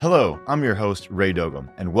Hello, I'm your host, Ray Dogum,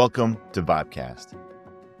 and welcome to Vibecast.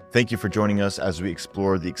 Thank you for joining us as we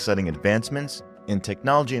explore the exciting advancements in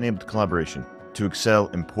technology-enabled collaboration to excel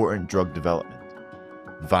important drug development.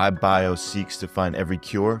 Vibe Bio seeks to find every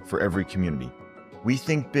cure for every community. We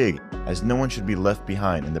think big, as no one should be left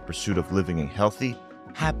behind in the pursuit of living a healthy,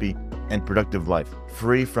 happy, and productive life,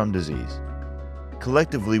 free from disease.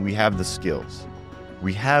 Collectively, we have the skills,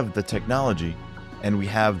 we have the technology, and we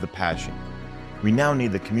have the passion. We now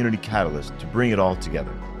need the community catalyst to bring it all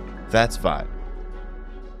together. That's Vibe.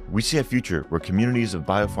 We see a future where communities of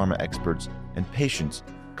biopharma experts and patients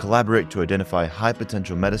collaborate to identify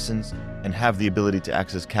high-potential medicines and have the ability to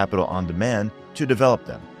access capital on demand to develop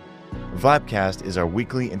them. Vibecast is our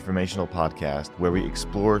weekly informational podcast where we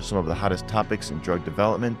explore some of the hottest topics in drug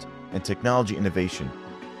development and technology innovation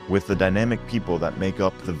with the dynamic people that make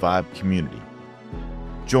up the Vibe community.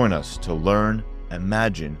 Join us to learn,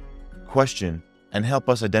 imagine, question, and help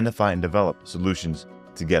us identify and develop solutions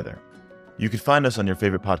together. You can find us on your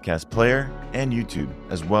favorite podcast player and YouTube,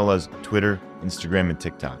 as well as Twitter, Instagram, and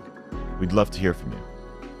TikTok. We'd love to hear from you.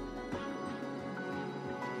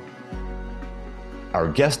 Our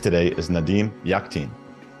guest today is Nadim Yacteen.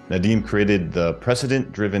 Nadim created the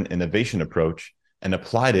precedent-driven innovation approach and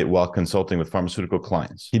applied it while consulting with pharmaceutical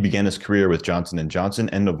clients. He began his career with Johnson & Johnson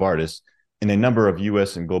and Novartis in a number of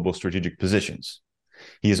U.S. and global strategic positions.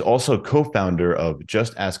 He is also co-founder of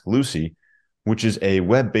Just Ask Lucy, which is a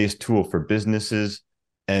web-based tool for businesses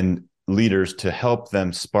and leaders to help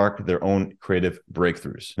them spark their own creative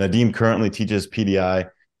breakthroughs. Nadim currently teaches PDI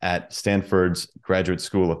at Stanford's Graduate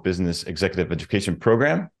School of Business Executive Education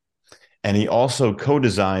program, and he also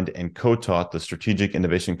co-designed and co-taught the Strategic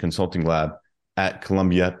Innovation Consulting Lab at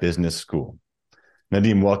Columbia Business School.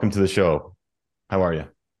 Nadim, welcome to the show. How are you?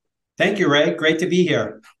 Thank you, Ray. Great to be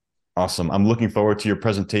here. Awesome. I'm looking forward to your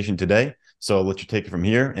presentation today. So I'll let you take it from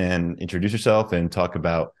here and introduce yourself and talk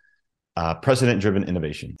about precedent-driven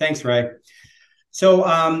innovation. Thanks, Ray. So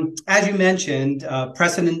as you mentioned,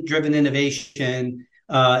 precedent-driven innovation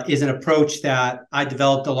is an approach that I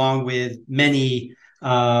developed along with many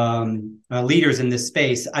leaders in this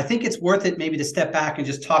space. I think it's worth it maybe to step back and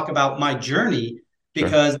just talk about my journey,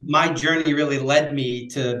 because my journey really led me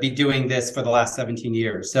to be doing this for the last 17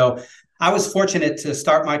 years. So I was fortunate to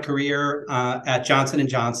start my career at Johnson &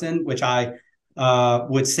 Johnson, which I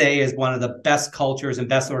would say is one of the best cultures and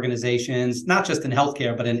best organizations, not just in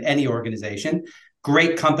healthcare, but in any organization.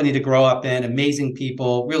 Great company to grow up in, amazing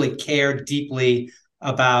people, really cared deeply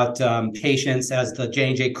about patients, as the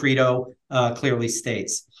J&J credo clearly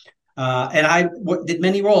states. And I did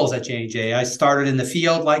many roles at J&J. I started in the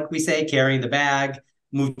field, like we say, carrying the bag,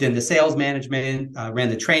 moved into sales management, ran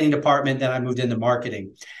the training department, then I moved into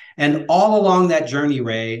marketing. And all along that journey,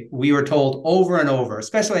 Ray, we were told over and over,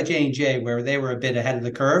 especially at J&J, where they were a bit ahead of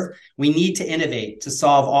the curve, we need to innovate to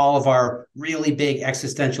solve all of our really big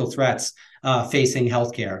existential threats facing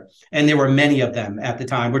healthcare. And there were many of them at the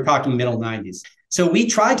time. We're talking middle 90s. So we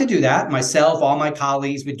tried to do that. Myself, all my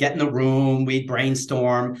colleagues, we'd get in the room, we'd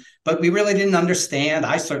brainstorm, but we really didn't understand.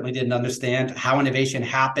 I certainly didn't understand how innovation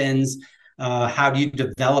happens. How do you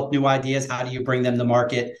develop new ideas? How do you bring them to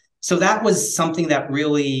market? So that was something that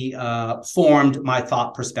really formed my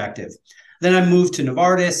thought perspective. Then I moved to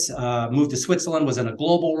Novartis, moved to Switzerland, was in a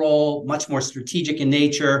global role, much more strategic in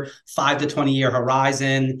nature, 5 to 20 year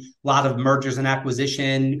horizon, a lot of mergers and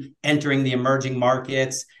acquisition, entering the emerging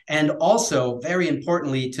markets. And also, very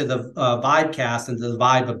importantly, to the Vibecast and to the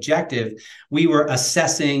Vibe objective, we were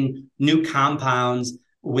assessing new compounds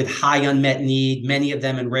with high unmet need, many of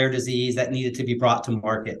them in rare disease that needed to be brought to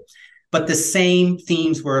market. But the same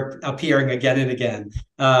themes were appearing again and again.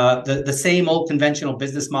 The same old conventional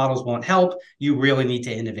business models won't help. You really need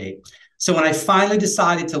to innovate. So when I finally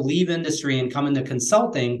decided to leave industry and come into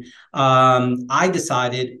consulting, I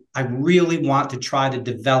decided I really want to try to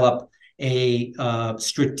develop a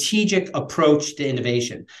strategic approach to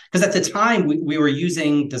innovation. Because at the time, we were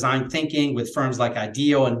using design thinking with firms like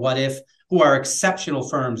IDEO and What If, who are exceptional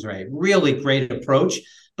firms, right? Really great approach.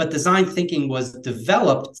 But design thinking was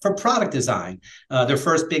developed for product design. Their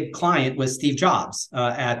first big client was Steve Jobs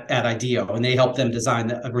at IDEO, and they helped them design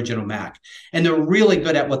the original Mac. And they're really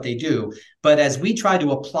good at what they do. But as we try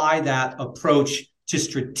to apply that approach to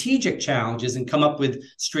strategic challenges and come up with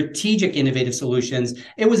strategic innovative solutions,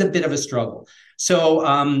 it was a bit of a struggle. So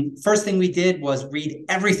first thing we did was read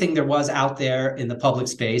everything there was out there in the public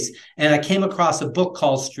space. And I came across a book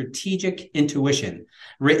called Strategic Intuition,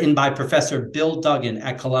 written by Professor Bill Duggan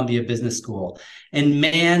at Columbia Business School. And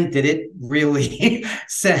man, did it really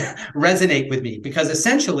resonate with me, because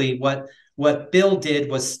essentially what Bill did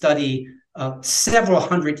was study several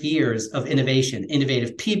hundred years of innovation,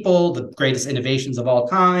 innovative people, the greatest innovations of all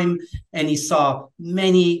time. And he saw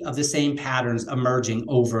many of the same patterns emerging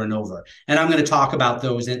over and over. And I'm going to talk about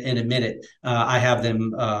those in a minute. I have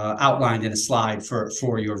them outlined in a slide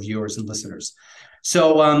for your viewers and listeners.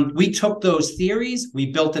 So we took those theories,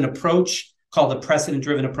 we built an approach called the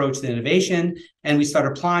precedent-driven approach to innovation, and we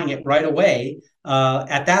started applying it right away.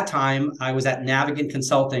 At that time, I was at Navigant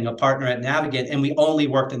Consulting, a partner at Navigant, and we only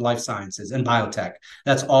worked in life sciences and biotech.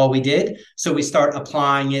 That's all we did. So we start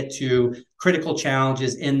applying it to critical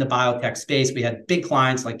challenges in the biotech space. We had big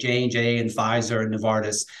clients like J&J and Pfizer and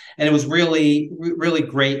Novartis, and it was really, really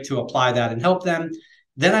great to apply that and help them.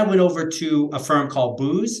 Then I went over to a firm called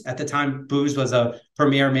Booz. At the time, Booz was a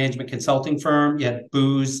premier management consulting firm. You had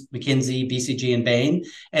Booz, McKinsey, BCG, and Bain.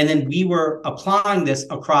 And then we were applying this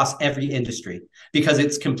across every industry because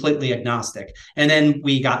it's completely agnostic. And then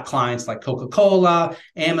we got clients like Coca-Cola,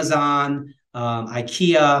 Amazon,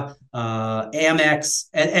 IKEA,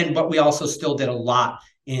 Amex, but we also still did a lot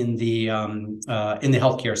in the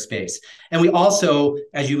healthcare space. And we also,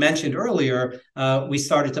 as you mentioned earlier, we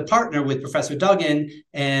started to partner with Professor Duggan,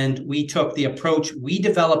 and we took the approach we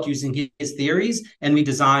developed using his theories, and we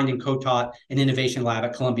designed and co-taught an innovation lab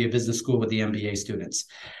at Columbia Business School with the MBA students.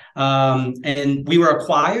 And we were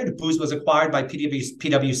acquired. Booz was acquired by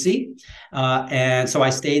PwC. And so I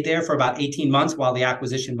stayed there for about 18 months while the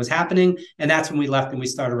acquisition was happening. And that's when we left and we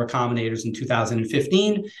started Recombinators in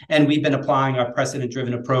 2015. And we've been applying our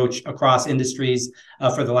precedent-driven approach across industries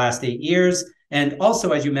for the last 8 years. And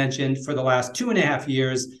also, as you mentioned, for the last 2.5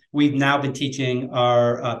 years, we've now been teaching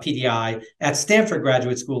our PDI at Stanford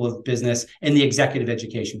Graduate School of Business in the executive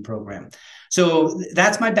education program. So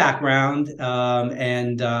that's my background, we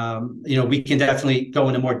can definitely go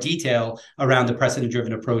into more detail around the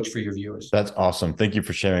precedent-driven approach for your viewers. That's awesome. Thank you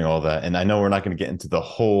for sharing all that. And I know we're not going to get into the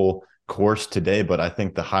whole course today, but I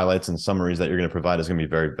think the highlights and summaries that you're going to provide is going to be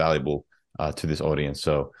very valuable to this audience.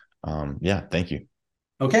 So yeah, thank you.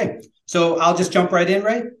 Okay, so I'll just jump right in,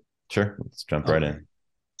 Ray? Sure, let's jump right in.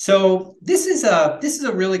 So this is a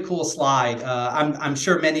really cool slide. I'm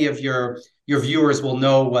sure many of your viewers will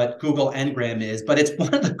know what Google Ngram is, but it's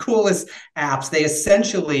one of the coolest apps. They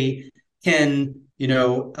essentially can,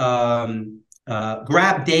 grab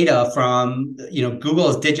data from, Google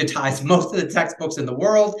has digitized most of the textbooks in the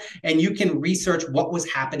world, and you can research what was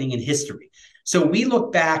happening in history. So we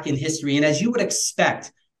look back in history, and as you would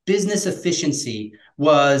expect, business efficiency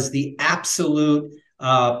was the absolute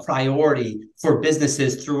priority for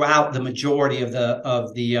businesses throughout the majority of the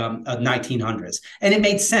 1900s. And it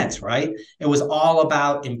made sense, right? It was all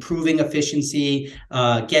about improving efficiency,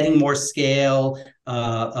 getting more scale,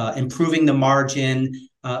 improving the margin,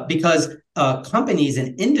 because companies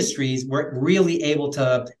and industries were really able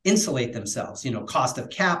to insulate themselves, cost of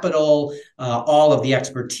capital, all of the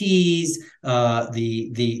expertise,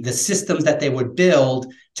 the systems that they would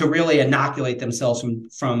build to really inoculate themselves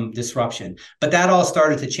from disruption. But that all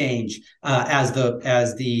started to change as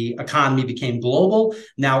the economy became global.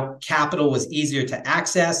 Now capital was easier to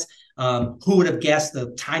access. Who would have guessed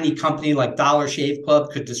a tiny company like Dollar Shave Club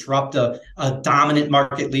could disrupt a dominant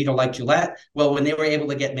market leader like Gillette? Well, when they were able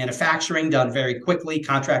to get manufacturing done very quickly,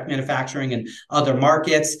 contract manufacturing in other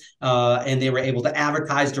markets, and they were able to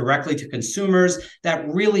advertise directly to consumers, that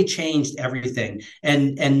really changed everything.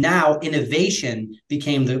 And now innovation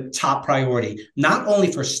became the top priority, not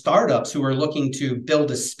only for startups who are looking to build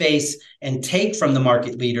a space and take from the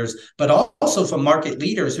market leaders, but also for market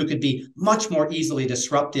leaders who could be much more easily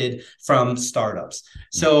disrupted from startups.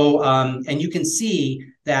 So, and you can see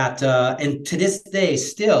that, and to this day,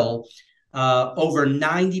 still over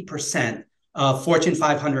 90% of Fortune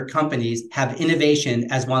 500 companies have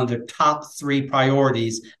innovation as one of their top 3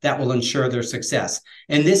 priorities that will ensure their success.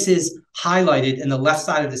 And this is highlighted in the left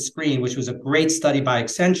side of the screen, which was a great study by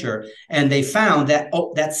Accenture. And they found that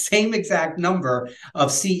that same exact number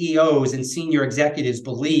of CEOs and senior executives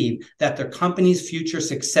believe that their company's future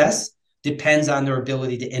success depends on their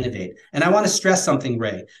ability to innovate. And I want to stress something,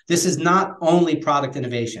 Ray. This is not only product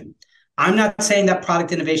innovation. I'm not saying that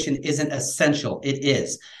product innovation isn't essential. It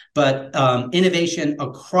is. But innovation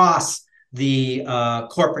across the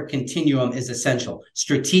corporate continuum is essential.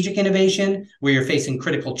 Strategic innovation, where you're facing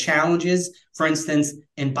critical challenges, for instance,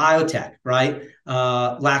 in biotech, right?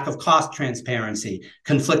 Lack of cost transparency,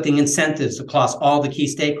 conflicting incentives across all the key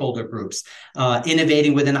stakeholder groups,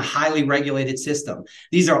 innovating within a highly regulated system.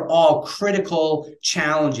 These are all critical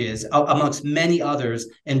challenges amongst many others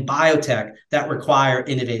in biotech that require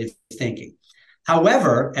innovative thinking.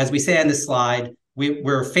 However, as we say on this slide,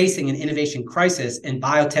 we're facing an innovation crisis in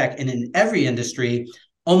biotech and in every industry.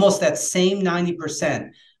 Almost that same 90%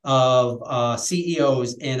 of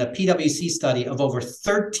CEOs in a PwC study of over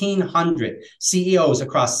 1,300 CEOs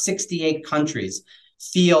across 68 countries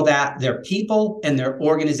feel that their people and their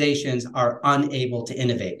organizations are unable to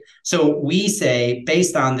innovate. So we say,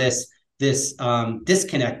 based on this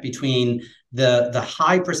disconnect between the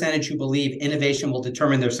high percentage who believe innovation will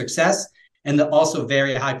determine their success and the also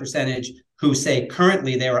very high percentage who say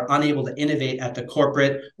currently they are unable to innovate at the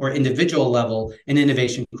corporate or individual level, an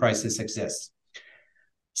innovation crisis exists.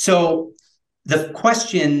 So the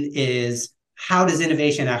question is, how does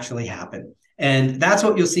innovation actually happen? And that's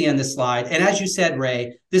what you'll see on this slide. And as you said,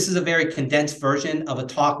 Ray, this is a very condensed version of a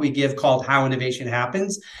talk we give called How Innovation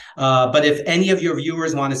Happens. But if any of your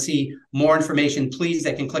viewers want to see more information, please,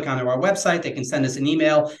 they can click on our website, they can send us an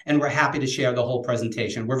email, and we're happy to share the whole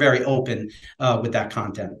presentation. We're very open with that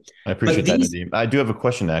content. I appreciate that, Nadim. I do have a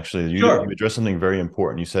question, actually. You addressed something very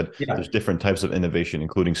important. You said there's different types of innovation,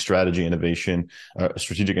 including strategy innovation,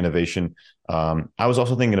 strategic innovation. I was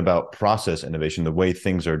also thinking about process innovation, the way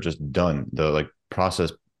things are just done, the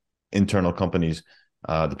process, internal companies,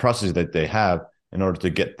 the processes that they have in order to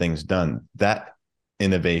get things done. That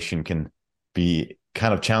innovation can be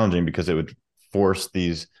kind of challenging because it would force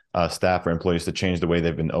these staff or employees to change the way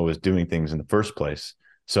they've been always doing things in the first place.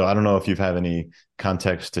 So I don't know if you've had any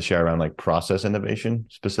context to share around process innovation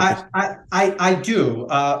specifically. I do.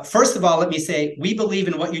 First of all, let me say, we believe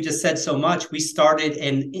in what you just said so much. We started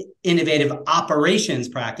an innovative operations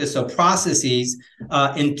practice, so processes,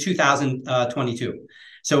 in 2022.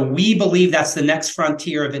 So we believe that's the next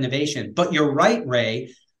frontier of innovation. But you're right,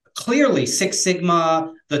 Ray. Clearly, Six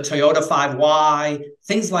Sigma, the Toyota 5Y,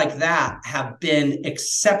 things like that have been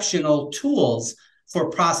exceptional tools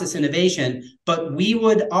for process innovation, but we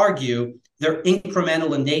would argue they're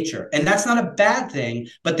incremental in nature. And that's not a bad thing,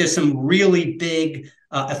 but there's some really big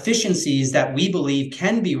efficiencies that we believe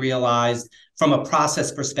can be realized from a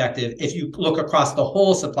process perspective if you look across the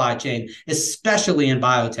whole supply chain, especially in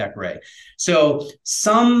biotech, Ray. So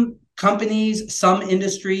some companies, some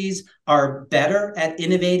industries are better at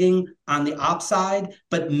innovating on the ops side,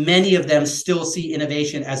 but many of them still see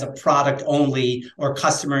innovation as a product only or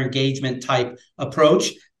customer engagement type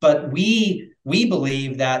approach. But we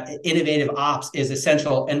believe that innovative ops is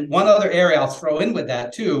essential. And one other area I'll throw in with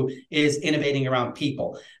that too is innovating around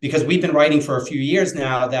people, because we've been writing for a few years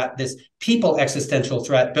now that this people existential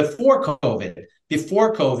threat before COVID,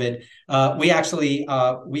 we actually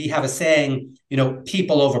we have a saying,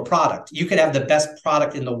 people over product. You could have the best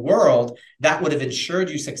product in the world that would have ensured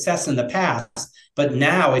you success in the past, but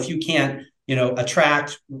now if you can't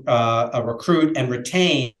attract, recruit, and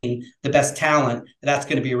retain the best talent, that's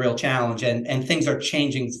going to be a real challenge. And things are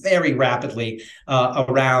changing very rapidly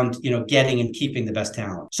around, getting and keeping the best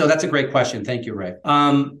talent. So that's a great question. Thank you, Ray.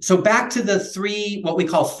 So back to the three, what we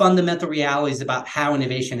call fundamental realities about how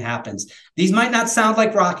innovation happens. These might not sound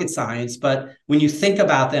like rocket science, but when you think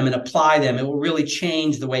about them and apply them, it will really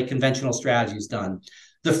change the way conventional strategy is done.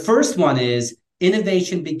 The first one is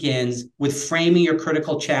innovation begins with framing your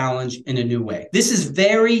critical challenge in a new way. This is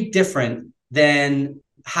very different than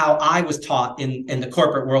how I was taught in the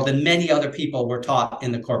corporate world, and many other people were taught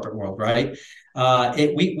in the corporate world, right?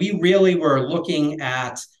 We really were looking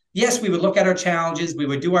at, yes, we would look at our challenges, we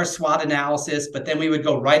would do our SWOT analysis, but then we would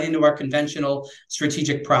go right into our conventional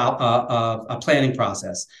strategic planning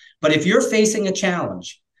process. But if you're facing a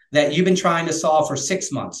challenge that you've been trying to solve for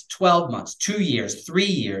 6 months, 12 months, 2 years, 3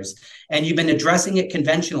 years, and you've been addressing it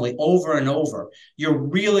conventionally over and over, you're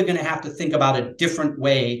really going to have to think about a different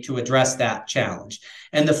way to address that challenge.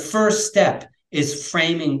 And the first step is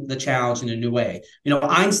framing the challenge in a new way.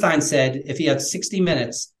 Einstein said if he had 60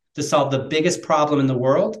 minutes to solve the biggest problem in the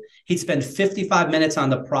world, he'd spend 55 minutes on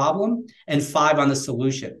the problem and 5 on the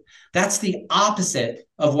solution. That's the opposite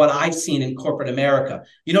of what I've seen in corporate America.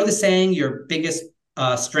 You know the saying, your biggest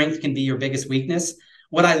strength can be your biggest weakness.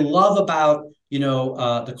 What I love about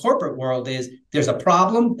the corporate world is there's a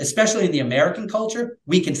problem, especially in the American culture.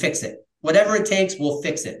 We can fix it. Whatever it takes, we'll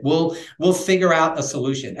fix it. We'll figure out a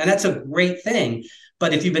solution, and that's a great thing.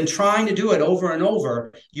 But if you've been trying to do it over and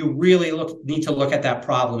over, you really need to look at that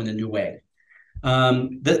problem in a new way.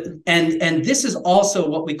 And this is also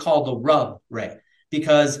what we call the rub, Ray,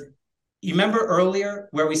 because you remember earlier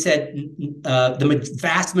where we said the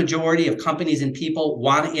vast majority of companies and people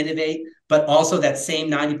want to innovate, but also that same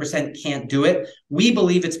 90% can't do it? We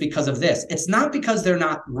believe it's because of this. It's not because they're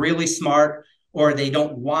not really smart or they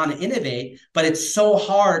don't want to innovate, but it's so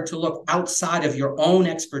hard to look outside of your own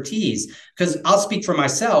expertise. Because I'll speak for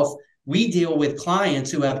myself. we deal with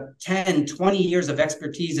clients who have 10, 20 years of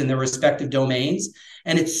expertise in their respective domains.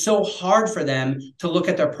 And it's so hard for them to look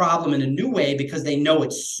at their problem in a new way because they know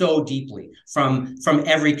it so deeply from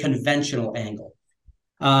every conventional angle.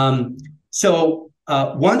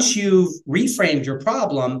 Once you've reframed your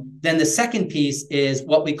problem, then the second piece is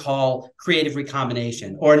what we call creative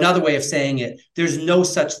recombination, or another way of saying it, there's no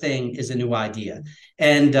such thing as a new idea.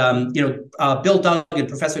 And, Bill Duggan,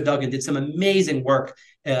 Professor Duggan, did some amazing work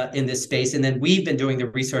in this space. And then we've been doing the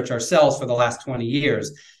research ourselves for the last 20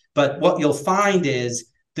 years. But what you'll find is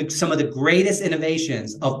some of the greatest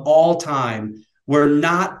innovations of all time were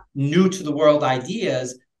not new to the world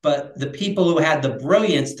ideas, but the people who had the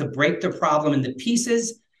brilliance to break the problem into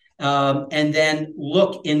pieces and then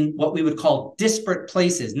look in what we would call disparate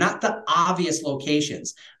places, not the obvious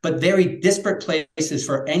locations, but very disparate places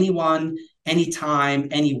for anyone, anytime,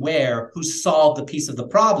 anywhere who solved the piece of the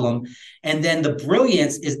problem. And then the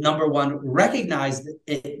brilliance is, number one,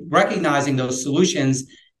 recognizing those solutions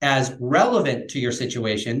as relevant to your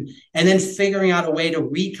situation, and then figuring out a way to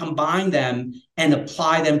recombine them and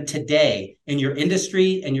apply them today in your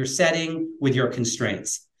industry and your setting with your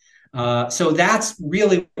constraints. So that's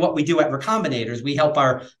really what we do at Recombinators. We help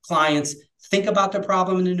our clients think about the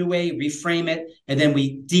problem in a new way, reframe it, and then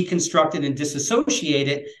we deconstruct it and disassociate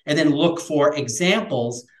it, and then look for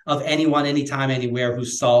examples of anyone, anytime, anywhere who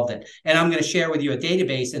solved it. And I'm going to share with you a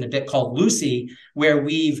database in a bit called Lucy, where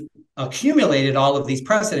we've accumulated all of these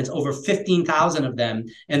precedents, over 15,000 of them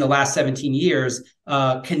in the last 17 years,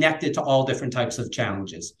 connected to all different types of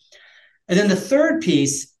challenges. And then the third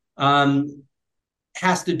piece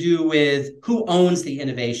has to do with who owns the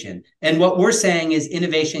innovation. And what we're saying is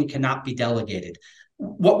innovation cannot be delegated.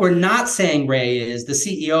 What we're not saying, Ray, is the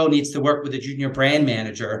CEO needs to work with a junior brand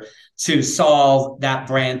manager to solve that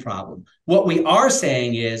brand problem. What we are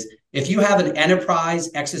saying is if you have an enterprise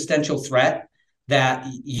existential threat that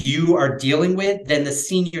you are dealing with, then the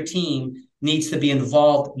senior team needs to be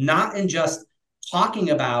involved, not in just talking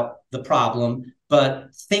about the problem, but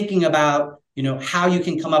thinking about how you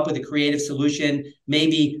can come up with a creative solution,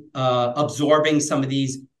 maybe absorbing some of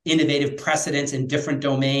these innovative precedents in different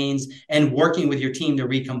domains and working with your team to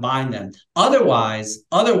recombine them. Otherwise,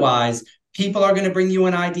 people are going to bring you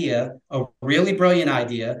an idea, a really brilliant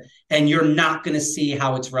idea, and you're not going to see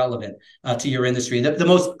how it's relevant to your industry. The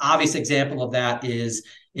most obvious example of that is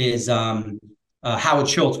Howard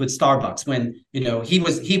Schultz with Starbucks. When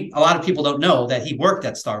a lot of people don't know that he worked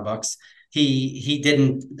at Starbucks. He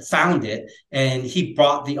didn't found it, and he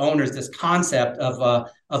brought the owners this concept of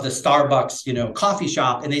the Starbucks, coffee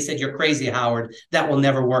shop, and they said, "You're crazy, Howard. That will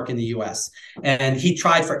never work in the U.S." And he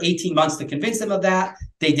tried for 18 months to convince them of that.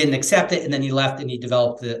 They didn't accept it, and then he left and he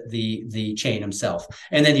developed the chain himself,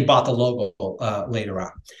 and then he bought the logo later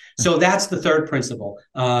on. So that's the third principle,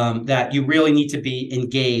 that you really need to be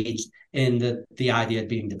engaged in the idea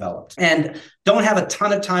being developed. And don't have a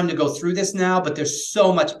ton of time to go through this now, but there's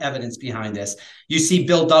so much evidence behind this. You see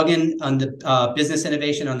Bill Duggan on the business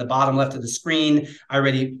innovation on the bottom left of the screen. I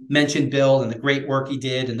already mentioned Bill and the great work he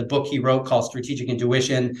did and the book he wrote called Strategic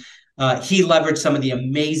Intuition. He leveraged some of the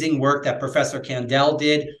amazing work that Professor Kandel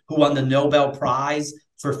did, who won the Nobel Prize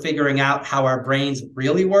for figuring out how our brains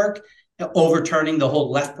really work, overturning the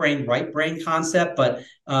whole left brain, right brain concept, but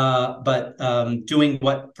doing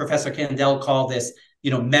what Professor Kandel called this,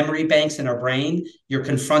 memory banks in our brain. You're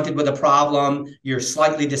confronted with a problem, you're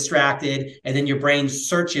slightly distracted, and then your brain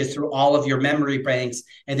searches through all of your memory banks,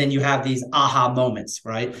 and then you have these aha moments,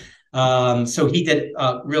 right? So he did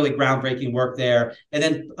really groundbreaking work there. And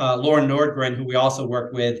then Lauren Nordgren, who we also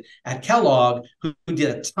worked with at Kellogg, who did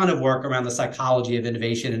a ton of work around the psychology of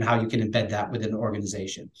innovation and how you can embed that within an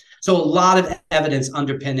organization. So a lot of evidence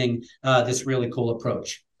underpinning this really cool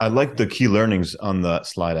approach. I like the key learnings on the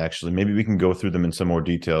slide, actually. Maybe we can go through them in some more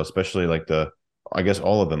detail, especially like I guess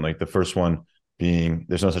all of them, like the first one being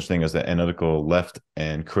there's no such thing as the analytical left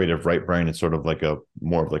and creative right brain. It's sort of like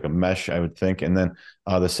more of like a mesh, I would think. And then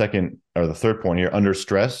the second or the third point here, under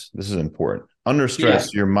stress, this is important. Under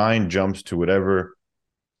stress, your mind jumps to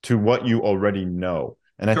what you already know.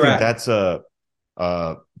 And I think that's a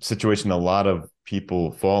situation a lot of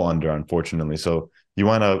people fall under, unfortunately. So you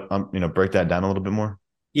want to, break that down a little bit more?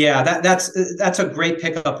 Yeah, that's a great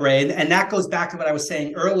pickup, Ray. And that goes back to what I was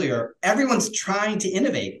saying earlier. Everyone's trying to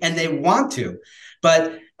innovate and they want to,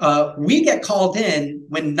 but we get called in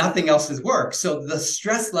when nothing else has worked. So the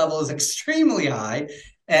stress level is extremely high.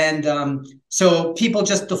 And so people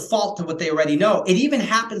just default to what they already know. It even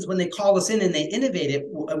happens when they call us in and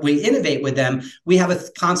we innovate with them. We have a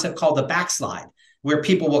concept called the backslide, where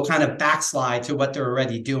people will kind of backslide to what they're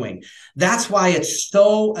already doing. That's why it's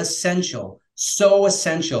so essential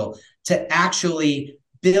to actually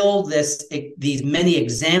build these many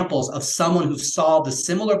examples of someone who solved a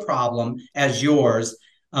similar problem as yours,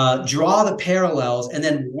 draw the parallels, and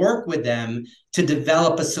then work with them to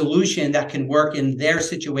develop a solution that can work in their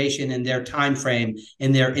situation, in their time frame,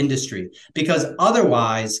 in their industry. Because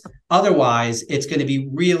otherwise, it's going to be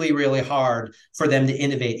really, really hard for them to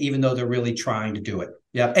innovate, even though they're really trying to do it.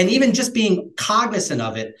 Yeah, and even just being cognizant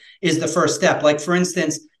of it is the first step. Like, for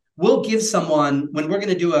instance, we'll give someone, when we're going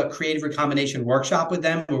to do a creative recombination workshop with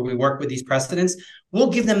them, where we work with these precedents, we'll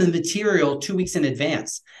give them the material 2 weeks in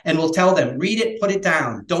advance. And we'll tell them, read it, put it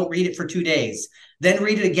down. Don't read it for 2 days. Then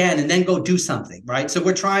read it again, and then go do something, right? So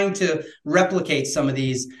we're trying to replicate some of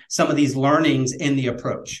these learnings in the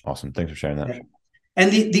approach. Awesome. Thanks for sharing that. Yeah.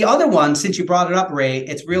 And the other one, since you brought it up, Ray,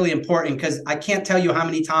 it's really important, because I can't tell you how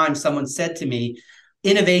many times someone said to me,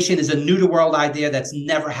 innovation is a new to world idea that's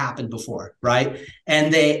never happened before, right?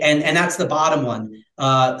 And that's the bottom one.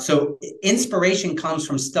 So inspiration comes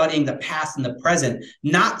from studying the past and the present,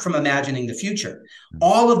 not from imagining the future.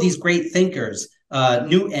 All of these great thinkers,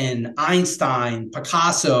 Newton, Einstein,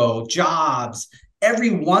 Picasso, Jobs, every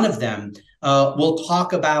one of them will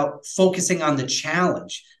talk about focusing on the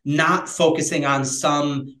challenge, not focusing on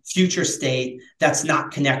some future state that's not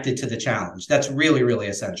connected to the challenge. That's really, really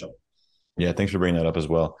essential. Yeah, thanks for bringing that up as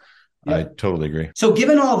well. Yeah. I totally agree. So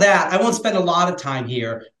given all that, I won't spend a lot of time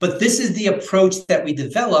here, but this is the approach that we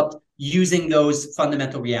developed using those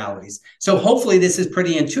fundamental realities. So hopefully this is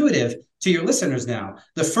pretty intuitive to your listeners now.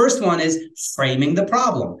 The first one is framing the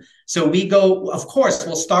problem. So we go, of course,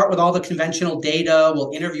 we'll start with all the conventional data,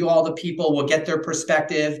 we'll interview all the people, we'll get their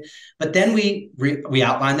perspective, but then we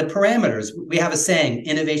outline the parameters. We have a saying,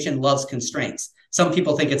 innovation loves constraints. Some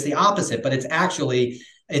people think it's the opposite, but it's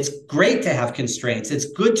great to have constraints.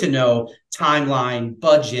 It's good to know timeline,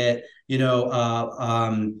 budget,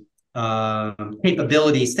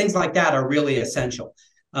 capabilities, things like that are really essential.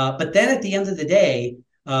 But then at the end of the day,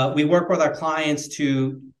 we work with our clients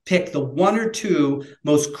to pick the 1 or 2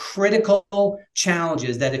 most critical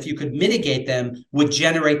challenges that, if you could mitigate them, would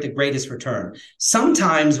generate the greatest return.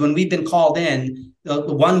 Sometimes when we've been called in,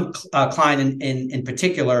 the one client in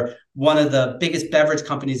particular, one of the biggest beverage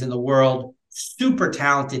companies in the world, super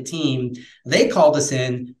talented team, they called us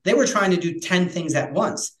in. They were trying to do 10 things at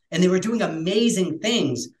once, and they were doing amazing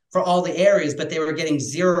things for all the areas, but they were getting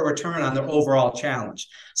zero return on their overall challenge.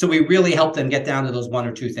 So we really helped them get down to those 1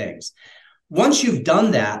 or 2 things. Once you've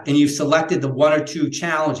done that and you've selected the 1 or 2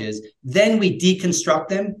 challenges, then we deconstruct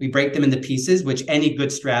them. We break them into pieces, which any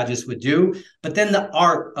good strategist would do. But then the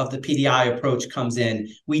art of the PDI approach comes in.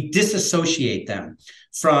 We disassociate them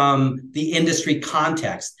from the industry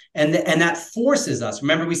context. And that forces us.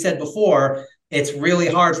 Remember, we said before, it's really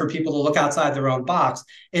hard for people to look outside their own box.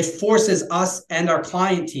 It forces us and our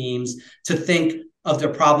client teams to think of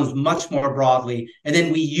their problems much more broadly. And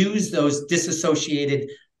then we use those disassociated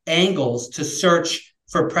angles to search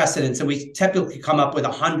for precedents. And we typically come up with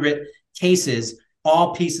 100 cases,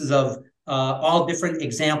 all pieces of, all different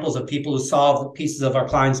examples of people who solve pieces of our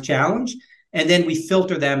client's challenge. And then we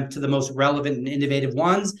filter them to the most relevant and innovative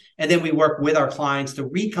ones. And then we work with our clients to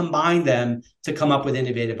recombine them to come up with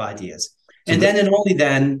innovative ideas. So then and only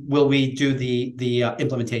then will we do the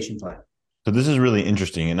implementation plan. So this is really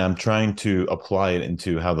interesting. And I'm trying to apply it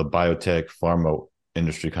into how the biotech pharma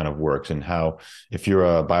industry kind of works, and how, if you're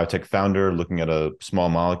a biotech founder looking at a small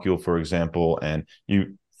molecule, for example, and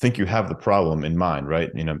you think you have the problem in mind, right?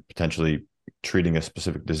 Potentially treating a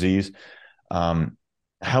specific disease.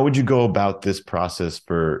 How would you go about this process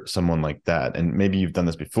for someone like that? And maybe you've done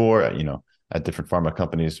this before, at different pharma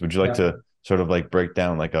companies. Would you like to sort of like break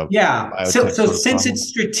down like a So since it's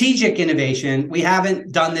strategic innovation, we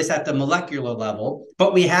haven't done this at the molecular level,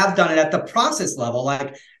 but we have done it at the process level.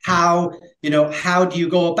 Like how do you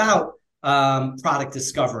go about product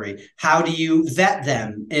discovery? How do you vet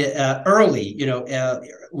them early,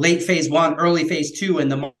 late phase 1, early phase 2 in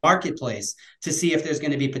the marketplace to see if there's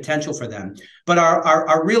going to be potential for them? But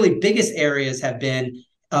our really biggest areas have been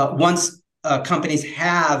once companies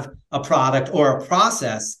have a product or a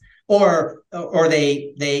process, or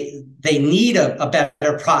they need a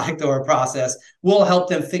better product or a process, we'll help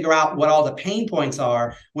them figure out what all the pain points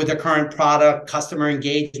are with their current product, customer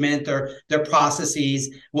engagement, their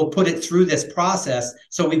processes. We'll put it through this process.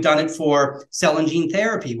 So we've done it for cell and gene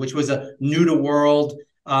therapy, which was a new to world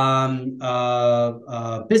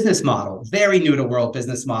business model, very new to world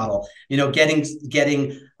business model. Getting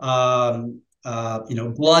blood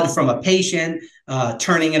from a patient,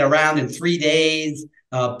 turning it around in 3 days,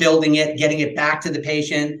 building it, getting it back to the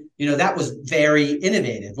patient. That was very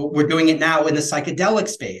innovative. We're doing it now in the psychedelic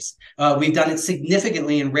space. We've done it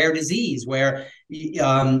significantly in rare disease, where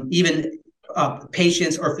even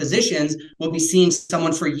patients or physicians will be seeing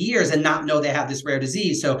someone for years and not know they have this rare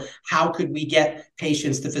disease. So how could we get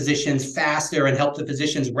patients to physicians faster and help the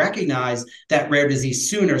physicians recognize that rare disease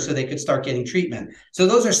sooner so they could start getting treatment? So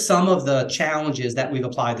those are some of the challenges that we've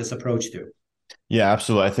applied this approach to. Yeah,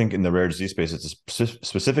 absolutely. I think in the rare disease space, it's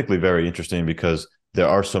specifically very interesting because there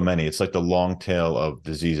are so many. It's like the long tail of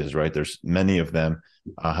diseases, right? There's many of them.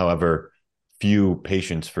 However, few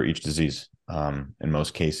patients for each disease in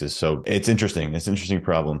most cases. So it's interesting. It's an interesting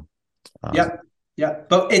problem. Yeah.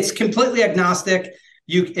 But it's completely agnostic.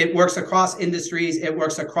 It works across industries. It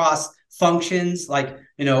works across functions. Like,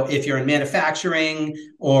 if you're in manufacturing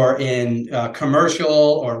or in commercial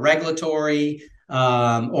or regulatory,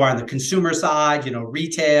 or on the consumer side,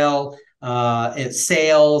 retail, it's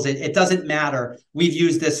sales. It doesn't matter. We've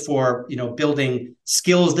used this for, building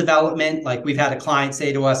skills development. Like, we've had a client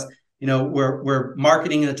say to us, we're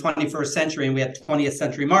marketing in the 21st century and we have 20th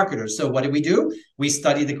century marketers. So what do? We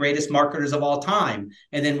studied the greatest marketers of all time.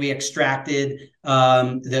 And then we extracted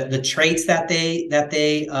the traits that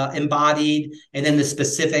they embodied, and then the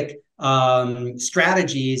specific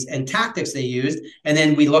strategies and tactics they used. And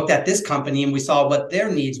then we looked at this company and we saw what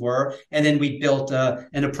their needs were. And then we built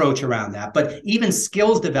an approach around that. But even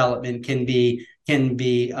skills development can be enhanced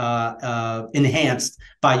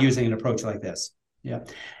by using an approach like this. Yeah.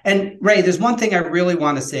 And Ray, there's one thing I really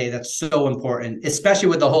want to say that's so important, especially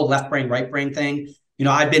with the whole left brain, right brain thing.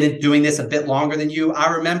 I've been doing this a bit longer than you.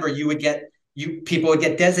 I remember people would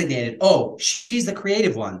get designated. Oh, she's the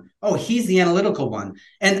creative one. Oh, he's the analytical one.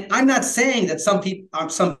 And I'm not saying that some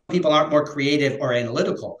people aren't more creative or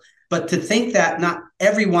analytical, but to think that not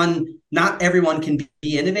everyone can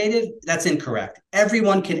be innovative, that's incorrect.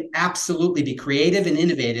 Everyone can absolutely be creative and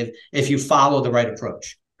innovative if you follow the right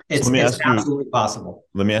approach. It's absolutely possible.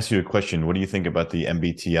 Let me ask you a question. What do you think about the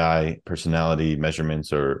MBTI personality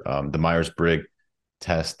measurements, or the Myers-Briggs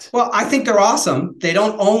test? Well, I think they're awesome. They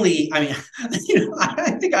don't only, I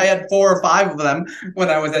think I had 4 or 5 of them when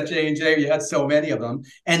I was at J&J. You had so many of them,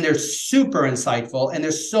 and they're super insightful, and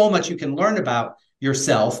there's so much you can learn about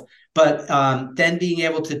yourself. But then being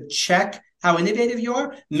able to check how innovative you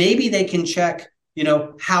are, maybe they can check,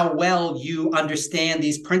 how well you understand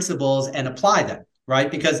these principles and apply them.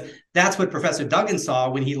 Right? Because that's what Professor Duggan saw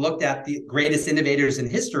when he looked at the greatest innovators in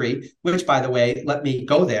history, which, by the way, let me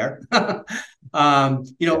go there.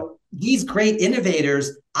 These great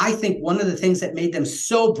innovators, I think one of the things that made them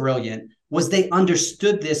so brilliant was they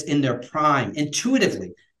understood this in their prime,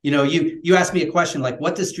 intuitively. You asked me a question like,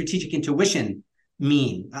 what does strategic intuition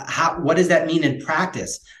mean? What does that mean in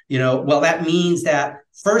practice? Well, that means that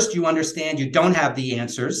first you understand you don't have the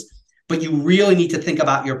answers, but you really need to think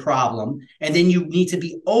about your problem. And then you need to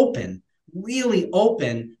be really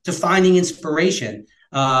open to finding inspiration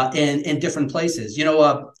in different places.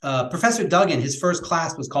 Professor Duggan, his first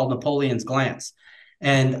class was called Napoleon's Glance.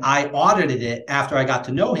 And I audited it after I got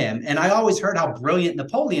to know him. And I always heard how brilliant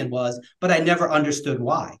Napoleon was, but I never understood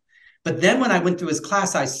why. But then when I went through his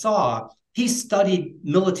class, I saw he studied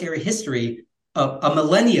military history, a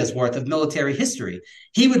millennia's worth of military history.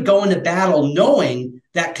 He would go into battle knowing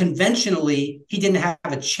that conventionally he didn't have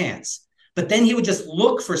a chance. But then he would just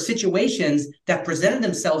look for situations that presented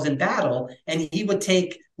themselves in battle, and he would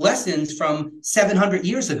take lessons from 700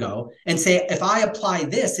 years ago and say, if I apply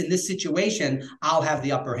this in this situation, I'll have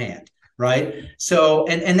the upper hand. Right. So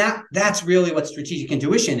and that's really what strategic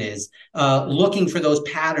intuition is, looking for those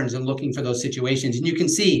patterns and looking for those situations. And you can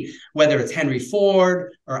see whether it's Henry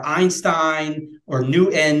Ford or Einstein or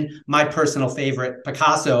Newton, my personal favorite,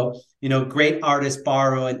 Picasso, good artists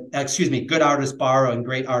borrow and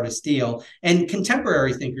great artists steal. And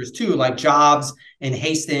contemporary thinkers, too, like Jobs and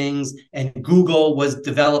Hastings, and Google was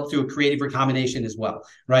developed through a creative recombination as well.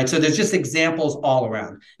 Right. So there's just examples all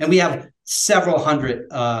around. And we have several hundred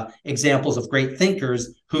examples of great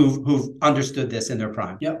thinkers who've understood this in their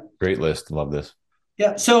prime. Yep. Great list. Love this.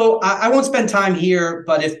 Yeah. So I won't spend time here,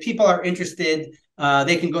 but if people are interested,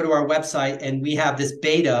 they can go to our website, and we have this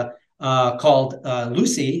beta called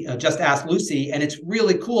Lucy, Just Ask Lucy. And it's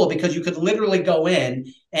really cool because you could literally go in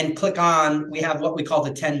and click on, we have what we call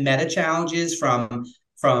the 10 meta challenges, from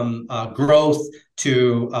growth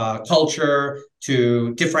to culture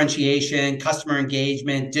to differentiation, customer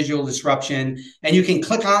engagement, digital disruption. And you can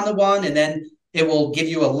click on the one, and then it will give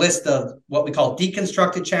you a list of what we call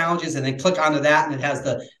deconstructed challenges, and then click onto that, and it has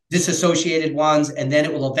the disassociated ones. And then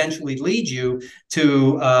it will eventually lead you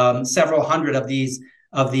to several hundred of these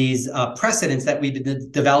these precedents that we've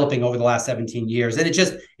been developing over the last 17 years. And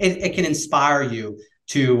it can inspire you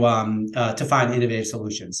to find innovative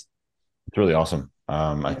solutions. It's really awesome.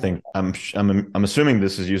 I think I'm assuming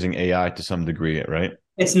this is using AI to some degree, right?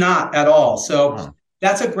 It's not at all. So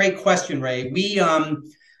that's a great question, Ray. We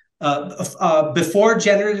before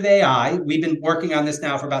generative AI, we've been working on this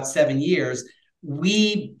now for about 7 years.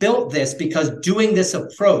 We built this because doing this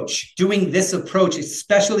approach,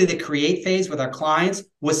 especially the create phase with our clients,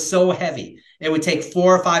 was so heavy. It would take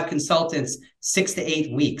 4 or 5 consultants 6 to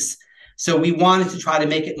 8 weeks. So we wanted to try to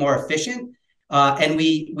make it more efficient. And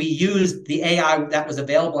we used the AI that was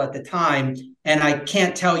available at the time. And I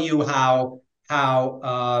can't tell you how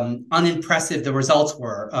unimpressive the results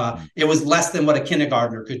were. It was less than what a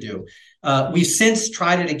kindergartner could do. We've since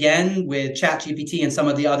tried it again with ChatGPT and some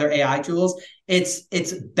of the other AI tools.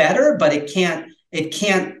 It's better, but it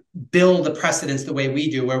can't build the precedents the way we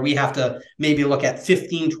do, where we have to maybe look at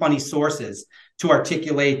 15, 20 sources to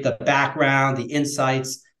articulate the background, the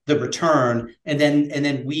insights, the return, and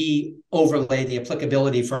then we overlay the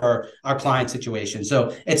applicability for our client situation.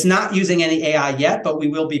 So it's not using any AI yet, but we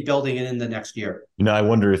will be building it in the next year. I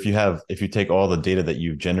wonder if you take all the data that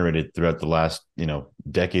you've generated throughout the last,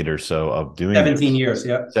 decade or so of doing 17 years,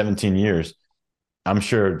 yeah. 17 years. I'm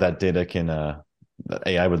sure that data can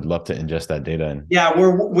AI would love to ingest that data. And yeah,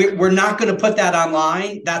 we're not going to put that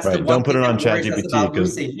online. That's right. the one. Don't put it on ChatGPT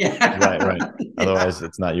because right. Otherwise,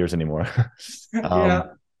 it's not yours anymore. Yeah.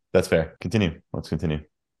 That's fair. Let's continue.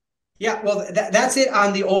 Yeah, well, that's it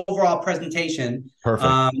on the overall presentation.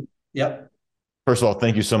 Perfect. Yep. First of all,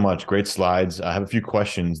 thank you so much. Great slides. I have a few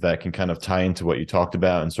questions that can kind of tie into what you talked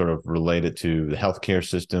about and sort of relate it to the healthcare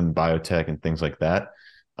system, biotech, and things like that.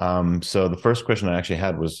 So the first question I actually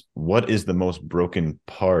had was, what is the most broken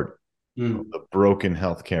part of the broken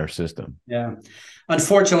healthcare system? Yeah.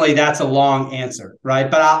 Unfortunately, that's a long answer, right?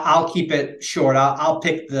 But I'll keep it short. I'll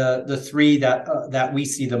pick the 3 that we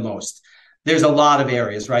see the most. There's a lot of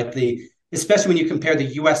areas, right? Especially when you compare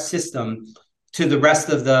the U.S. system to the rest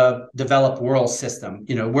of the developed world system.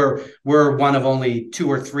 We're one of only 2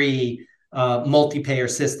 or 3 multi-payer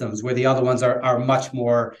systems, where the other ones are much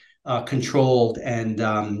more controlled and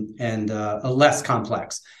less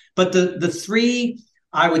complex. But the 3,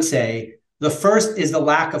 I would say, the first is the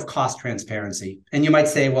lack of cost transparency. And you might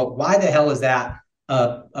say, well, why the hell is that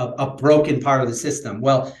a broken part of the system?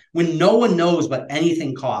 Well, when no one knows what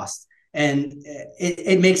anything costs, and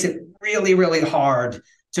it makes it really, really hard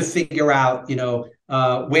to figure out,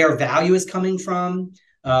 where value is coming from,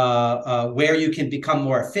 where you can become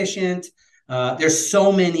more efficient. There's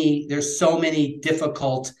so many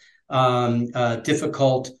difficult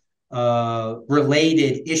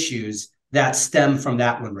related issues that stem from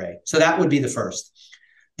that one, Ray. So that would be the first.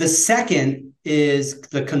 The second is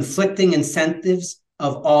the conflicting incentives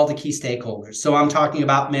of all the key stakeholders. So I'm talking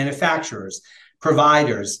about manufacturers,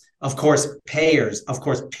 providers, of course, payers, of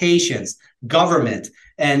course, patients, government,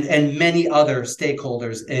 and many other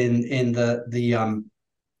stakeholders in the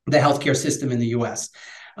healthcare system in the U.S.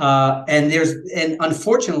 And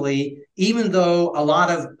unfortunately, even though a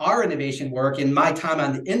lot of our innovation work in my time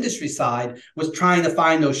on the industry side was trying to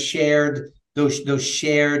find those shared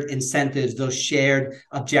incentives, those shared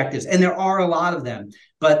objectives, and there are a lot of them,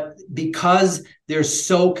 but because they're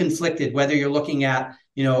so conflicted, whether you're looking at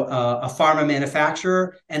a pharma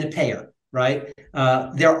manufacturer and a payer, right?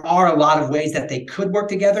 There are a lot of ways that they could work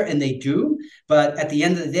together, and they do. But at the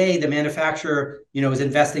end of the day, the manufacturer, is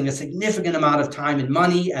investing a significant amount of time and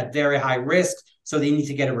money at very high risk, so they need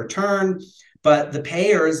to get a return. But the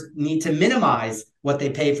payers need to minimize what they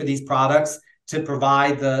pay for these products to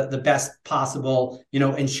provide the best possible,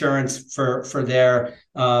 insurance for their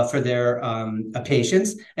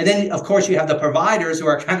patients. And then, of course, you have the providers who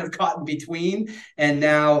are kind of caught in between. And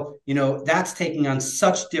now, that's taking on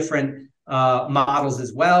such different models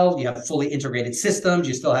as well. You have fully integrated systems.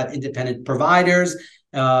 You still have independent providers.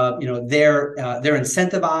 They're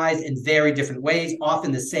incentivized in very different ways.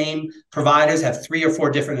 Often the same providers have 3 or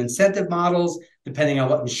 4 different incentive models, depending on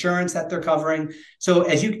what insurance that they're covering. So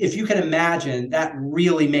if you can imagine, that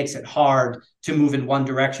really makes it hard to move in one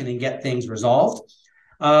direction and get things resolved.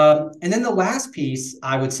 And then the last piece,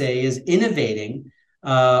 I would say, is innovating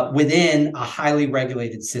within a highly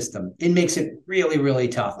regulated system. It makes it really, really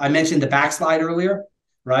tough. I mentioned the backslide earlier,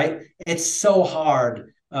 right? It's so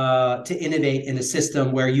hard to innovate in a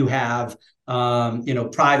system where you have,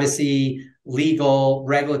 privacy, legal,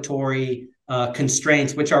 regulatory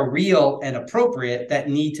constraints, which are real and appropriate, that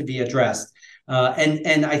need to be addressed.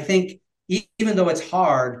 And I think even though it's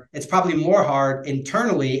hard, it's probably more hard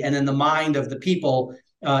internally and in the mind of the people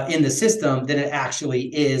in the system than it actually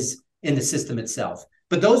is in the system itself.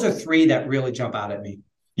 But those are three that really jump out at me.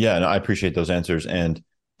 Yeah, no, I appreciate those answers. And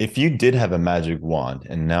if you did have a magic wand,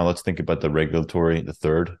 and now let's think about the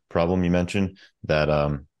third problem you mentioned,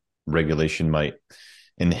 that regulation might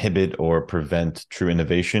inhibit or prevent true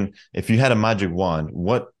innovation. If you had a magic wand,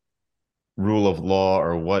 what rule of law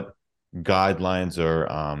or what guidelines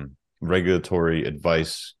or regulatory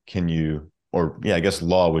advice can you, or yeah, I guess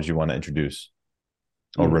law would you want to introduce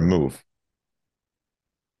or remove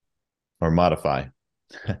or modify?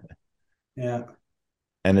 Yeah.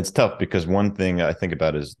 And it's tough because one thing I think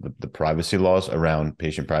about is the privacy laws around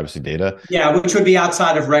patient privacy data. Yeah, which would be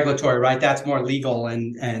outside of regulatory, right? That's more legal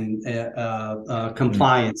and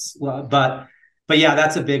compliance. But yeah,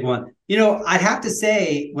 that's a big one. I have to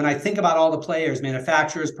say, when I think about all the players,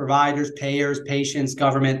 manufacturers, providers, payers, patients,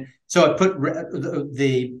 government. So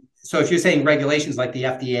so if you're saying regulations like the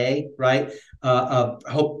FDA, right?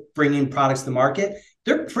 Hope bringing products to market,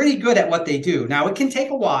 they're pretty good at what they do. Now, it can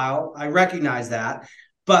take a while. I recognize that.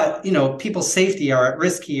 But, people's safety are at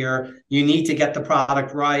risk here. You need to get the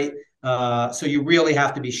product right. So you really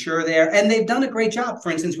have to be sure there. And they've done a great job,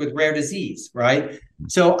 for instance, with rare disease, right?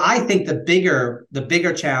 So I think the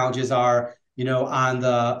bigger challenges are, on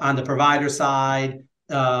the provider side,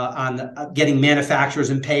 getting manufacturers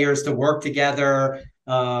and payers to work together,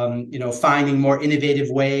 finding more innovative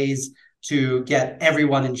ways to get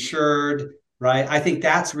everyone insured. Right. I think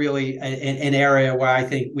that's really an area where I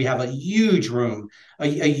think we have a huge room, a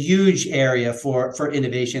huge area for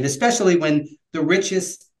innovation, especially when the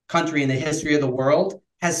richest country in the history of the world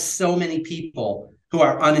has so many people who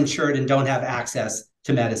are uninsured and don't have access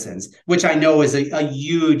to medicines, which I know is a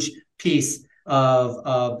huge piece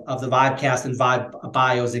of the Vibecast and Vibe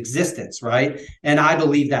Bio's existence, right? And I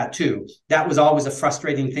believe that too. That was always a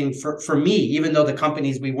frustrating thing for me, even though the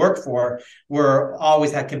companies we worked for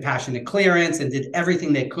always had compassionate clearance and did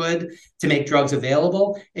everything they could to make drugs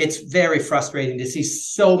available. It's very frustrating to see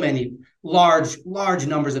so many large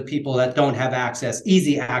numbers of people that don't have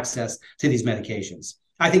easy access to these medications.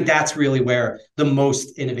 I think that's really where the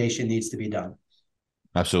most innovation needs to be done.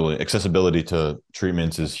 Absolutely. Accessibility to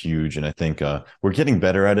treatments is huge. And I think we're getting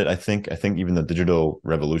better at it. I think even the digital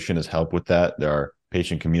revolution has helped with that. There are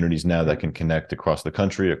patient communities now that can connect across the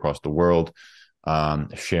country, across the world,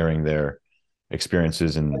 sharing their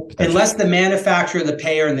experiences. And unless the manufacturer, the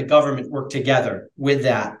payer, and the government work together with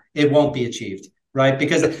that, it won't be achieved. Right.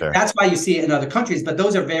 Because that's why you see it in other countries. But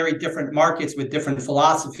those are very different markets with different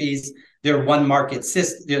philosophies. They're one market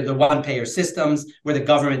system. They're the one payer systems where the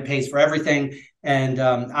government pays for everything. And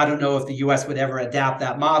I don't know if the U.S. would ever adapt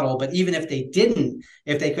that model, but even if they didn't,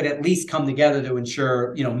 if they could at least come together to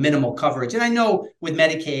ensure, minimal coverage. And I know with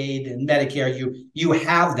Medicaid and Medicare, you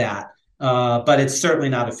have that, but it's certainly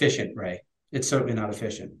not efficient, Ray. It's certainly not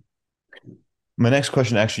efficient. My next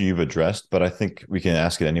question, actually, you've addressed, but I think we can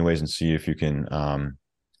ask it anyways and see if you can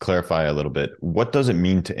clarify a little bit. What does it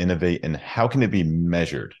mean to innovate, and how can it be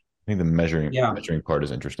measured? I think the measuring part is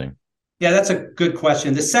interesting. Yeah, that's a good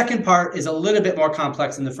question. The second part is a little bit more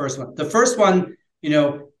complex than the first one. The first one,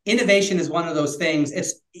 innovation is one of those things.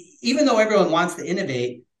 It's even though everyone wants to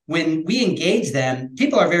innovate, when we engage them,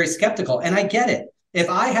 people are very skeptical. And I get it.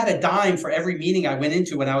 If I had a dime for every meeting I went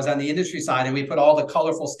into when I was on the industry side and we put all the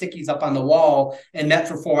colorful stickies up on the wall and met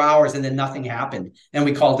for 4 hours and then nothing happened and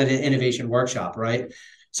we called it an innovation workshop, right?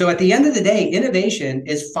 So at the end of the day, innovation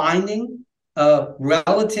is finding a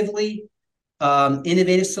relatively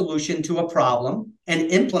innovative solution to a problem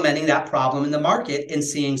and implementing that problem in the market and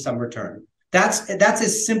seeing some return. That's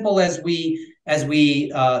as simple as we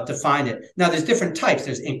define it. Now, there's different types.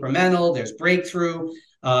 There's incremental, there's breakthrough,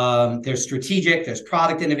 there's strategic, there's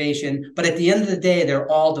product innovation. But at the end of the day, they're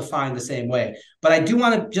all defined the same way. But I do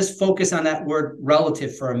want to just focus on that word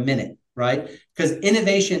relative for a minute, right? Because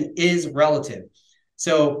innovation is relative.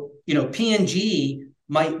 So, P&G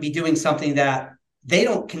might be doing something that they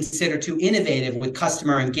don't consider too innovative with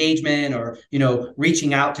customer engagement or,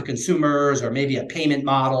 reaching out to consumers or maybe a payment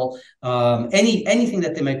model, anything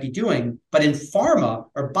that they might be doing. But in pharma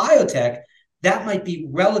or biotech, that might be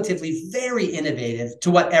relatively very innovative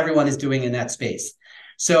to what everyone is doing in that space.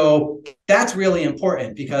 So that's really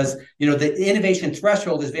important because, the innovation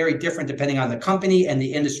threshold is very different depending on the company and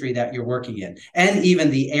the industry that you're working in, and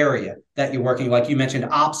even the area that you're working. Like you mentioned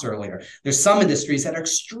ops earlier. There's some industries that are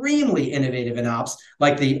extremely innovative in ops,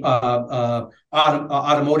 like the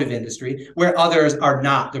automotive industry, where others are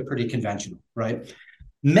not. They're pretty conventional, right?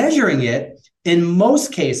 Measuring it, in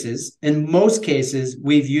most cases,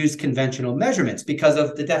 we've used conventional measurements because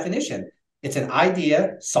of the definition. It's an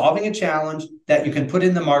idea solving a challenge that you can put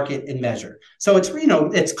in the market and measure. So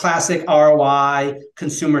it's classic ROI,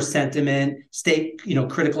 consumer sentiment,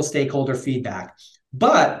 critical stakeholder feedback.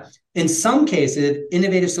 But in some cases,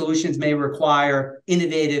 innovative solutions may require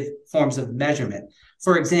innovative forms of measurement.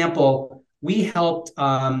 For example, we helped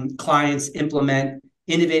clients implement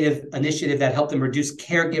innovative initiative that helped them reduce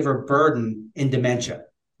caregiver burden in dementia,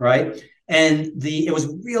 right? And it was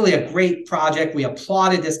really a great project. We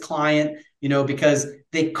applauded this client, because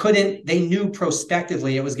they knew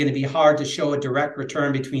prospectively it was going to be hard to show a direct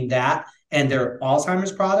return between that and their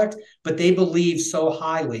Alzheimer's product, but they believe so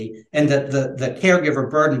highly, and that the caregiver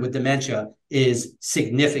burden with dementia is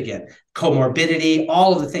significant. Comorbidity,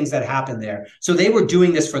 all of the things that happen there. So they were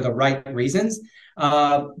doing this for the right reasons,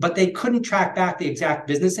 but they couldn't track back the exact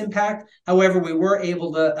business impact. However, we were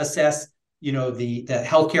able to assess, the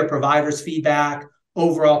healthcare providers' feedback,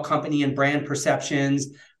 overall company and brand perceptions,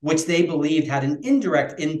 which they believed had an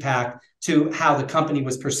indirect impact to how the company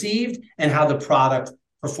was perceived and how the product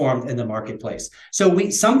performed in the marketplace. So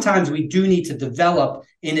sometimes we do need to develop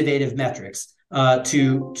innovative metrics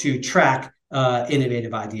to track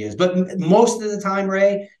innovative ideas. But most of the time,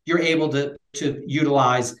 Ray, you're able to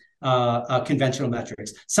utilize conventional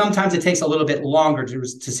metrics. Sometimes it takes a little bit longer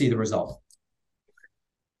to see the result.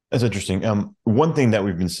 That's interesting. One thing that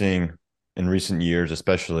we've been seeing in recent years,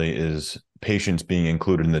 especially, is patients being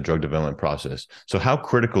included in the drug development process. So how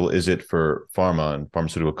critical is it for pharma and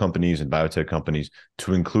pharmaceutical companies and biotech companies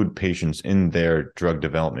to include patients in their drug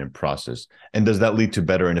development process? And does that lead to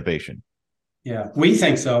better innovation? Yeah, we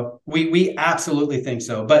think so. We absolutely think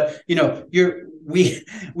so. But we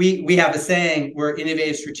have a saying, we're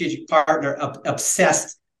innovative strategic partner,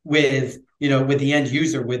 obsessed with the end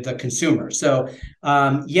user, with the consumer. So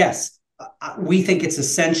yes, we think it's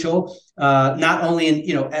essential, not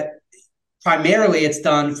only primarily it's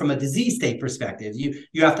done from a disease state perspective.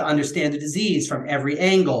 You have to understand the disease from every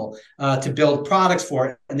angle to build products for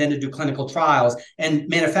it, and then to do clinical trials. And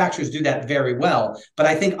manufacturers do that very well. But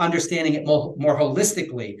I think understanding it more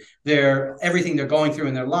holistically, everything they're going through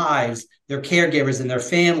in their lives, their caregivers and their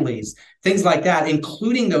families, things like that,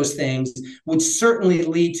 including those things, would certainly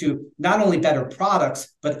lead to not only better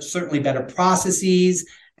products, but certainly better processes,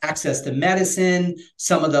 access to medicine,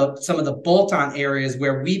 some of the bolt-on areas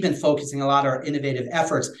where we've been focusing a lot of our innovative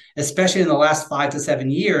efforts, especially in the last 5 to 7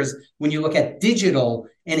 years. When you look at digital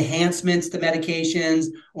enhancements to medications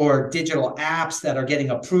or digital apps that are getting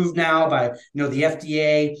approved now by the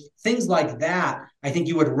FDA, things like that, I think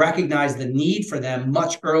you would recognize the need for them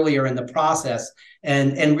much earlier in the process,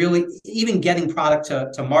 and really even getting product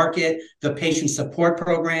to market, the patient support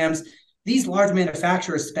programs. These large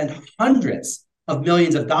manufacturers spend hundreds of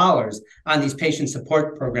millions of dollars on these patient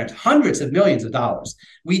support programs, hundreds of millions of dollars.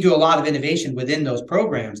 We do a lot of innovation within those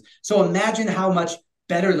programs. So imagine how much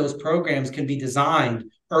better those programs can be designed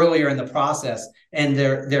earlier in the process, and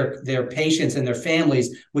their patients and their families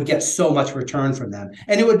would get so much return from them.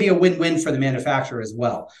 And it would be a win-win for the manufacturer as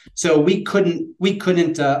well. So we couldn't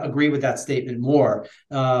agree with that statement more,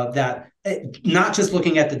 that not just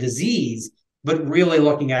looking at the disease, but really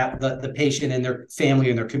looking at the patient and their family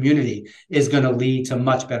and their community is going to lead to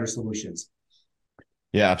much better solutions.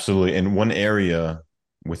 Yeah, absolutely. And one area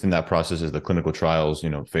within that process is the clinical trials,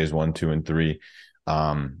 phase 1, 2, and 3.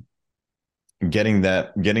 Getting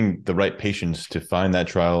the right patients to find that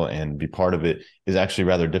trial and be part of it is actually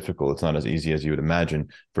rather difficult. It's not as easy as you would imagine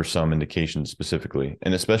for some indications specifically,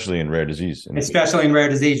 and especially in rare disease. Especially in rare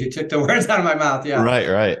disease. You took the words out of my mouth. Yeah.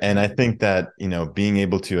 Right. And I think that, being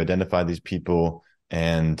able to identify these people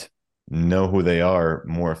and know who they are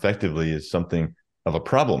more effectively is something of a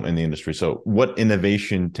problem in the industry. So what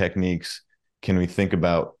innovation techniques can we think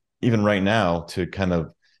about even right now to kind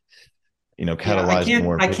of catalyze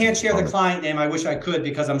more? I can't share the client name. I wish I could,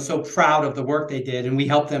 because I'm so proud of the work they did and we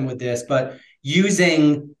helped them with this. But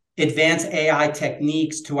using advanced AI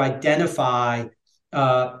techniques to identify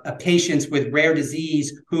patients with rare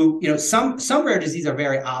disease who, some rare diseases are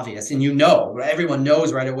very obvious, and everyone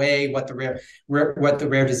knows right away what the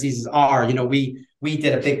rare diseases are. We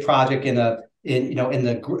did a big project in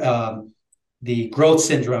the growth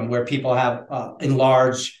syndrome, where people have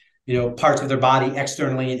enlarged parts of their body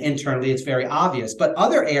externally and internally. It's very obvious. But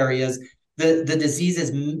other areas, the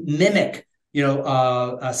diseases mimic,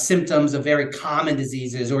 symptoms of very common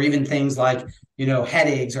diseases, or even things like,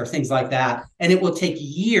 headaches or things like that. And it will take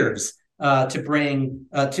years to bring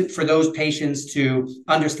for those patients to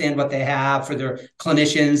understand what they have, for their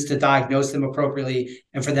clinicians to diagnose them appropriately,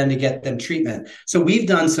 and for them to get them treatment. So we've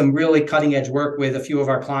done some really cutting edge work with a few of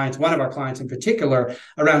our clients, one of our clients in particular,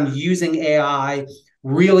 around using AI,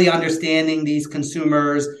 really understanding these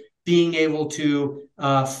consumers, being able to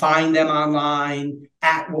find them online,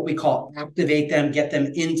 at what we call activate them, get them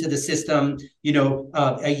into the system,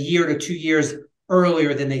 a year to 2 years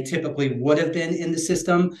earlier than they typically would have been in the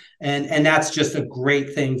system. And that's just a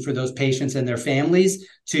great thing for those patients and their families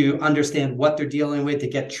to understand what they're dealing with, to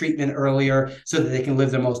get treatment earlier so that they can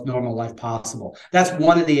live their most normal life possible. That's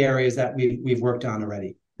one of the areas that we've worked on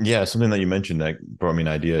already. Yeah, something that you mentioned that brought me an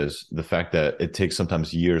idea is the fact that it takes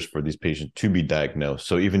sometimes years for these patients to be diagnosed.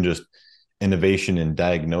 So even just innovation in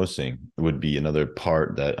diagnosing would be another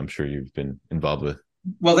part that I'm sure you've been involved with.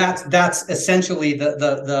 Well, that's essentially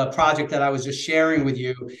the project that I was just sharing with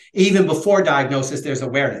you. Even before diagnosis, there's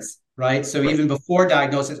awareness, right? So even before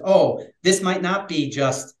diagnosis, oh, this might not be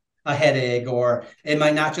just a headache, or it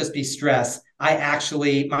might not just be stress.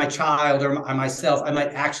 My child or myself, I might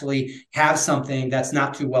actually have something that's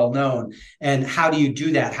not too well known. And how do you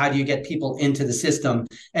do that? How do you get people into the system?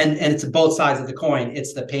 And it's both sides of the coin.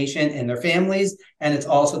 It's the patient and their families, and it's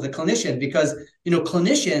also the clinician, because,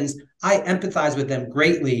 clinicians, I empathize with them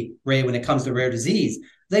greatly, Ray, when it comes to rare disease.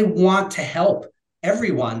 They want to help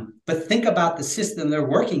everyone, but think about the system they're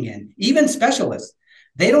working in. Even specialists,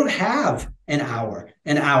 they don't have an hour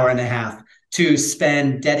and a half to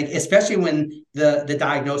spend, especially when the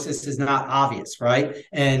diagnosis is not obvious, right?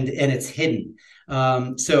 And it's hidden.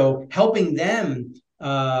 So helping them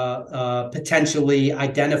potentially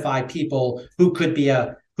identify people who could be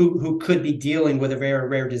who could be dealing with a very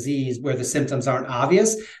rare disease where the symptoms aren't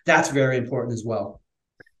obvious, that's very important as well.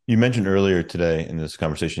 You mentioned earlier today in this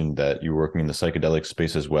conversation that you're working in the psychedelic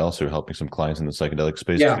space as well, so you're helping some clients in the psychedelic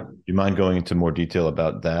space. Yeah. Do you mind going into more detail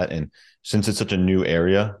about that? And since it's such a new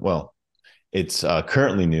area, well, it's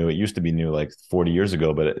currently new. It used to be new like 40 years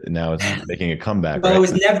ago, but now it's making a comeback. Well,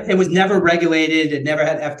 right? it was never regulated. It never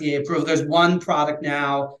had FDA approval. There's one product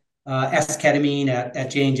now, S-ketamine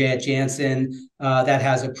at J&J at Janssen, that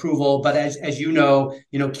has approval. But as you know,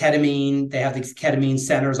 ketamine, they have these ketamine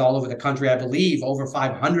centers all over the country, I believe over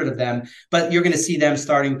 500 of them, but you're going to see them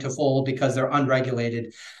starting to fold because they're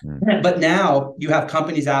unregulated. But now you have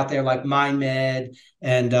companies out there like MindMed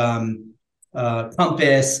and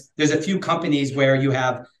Compass. There's a few companies where you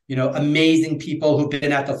have amazing people who've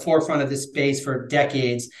been at the forefront of this space for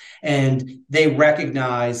decades, and they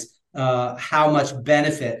recognize how much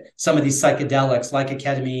benefit some of these psychedelics like a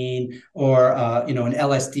ketamine or an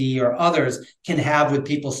LSD or others can have with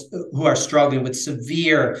people who are struggling with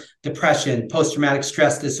severe depression, post-traumatic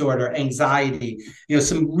stress disorder, anxiety,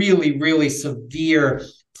 some really, really severe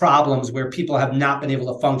problems where people have not been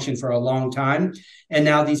able to function for a long time. And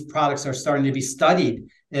now these products are starting to be studied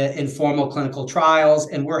in formal clinical trials,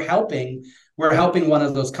 and we're helping one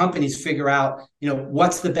of those companies figure out,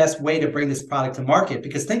 what's the best way to bring this product to market.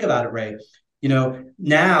 Because think about it, Ray,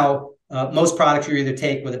 now most products you either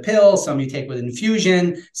take with a pill, some you take with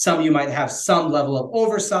infusion, some you might have some level of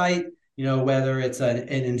oversight, whether it's an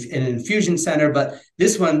infusion center, but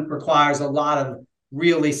this one requires a lot of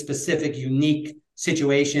really specific, unique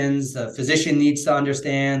situations. The physician needs to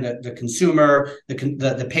understand the consumer,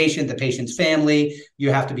 the patient, the patient's family.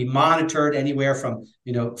 You have to be monitored anywhere from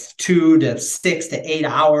 2 to 6 to 8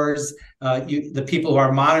 hours. The people who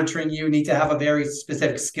are monitoring you need to have a very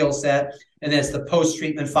specific skill set. And there's the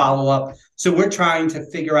post-treatment follow-up. So we're trying to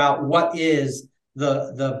figure out what is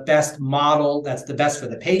the best model that's the best for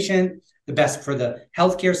the patient, the best for the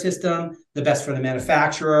healthcare system, the best for the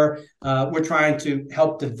manufacturer. We're trying to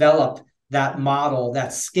help develop that model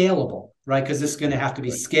that's scalable, right? Because this is going to have to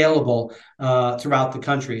be scalable throughout the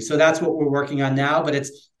country. So that's what we're working on now, but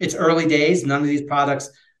it's early days. None of these products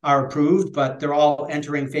are approved, but they're all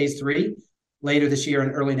entering phase 3 later this year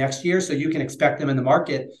and early next year. So you can expect them in the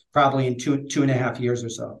market probably in 2.5 years or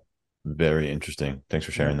so. Very interesting. Thanks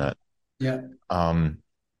for sharing that. Yeah.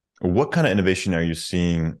 What kind of innovation are you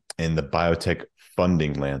seeing in the biotech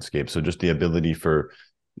funding landscape? So just the ability for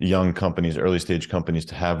young companies, early stage companies,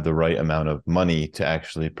 to have the right amount of money to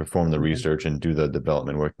actually perform the research and do the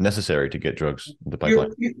development work necessary to get drugs in the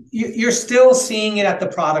pipeline. You're still seeing it at the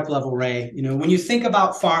product level, Ray. When you think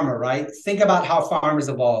about pharma, right? Think about how pharma's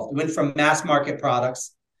evolved. It went from mass market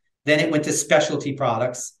products, then it went to specialty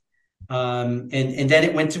products, and then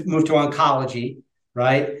it moved to oncology,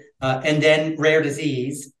 right? And then rare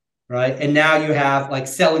disease, right? And now you have like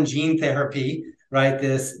cell and gene therapy, right?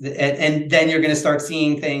 And then you're going to start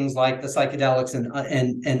seeing things like the psychedelics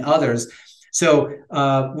and others. So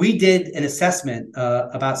we did an assessment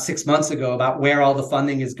about 6 months ago about where all the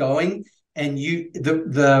funding is going, and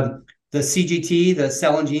the CGT, the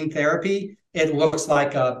cell and gene therapy, it looks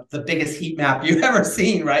like the biggest heat map you've ever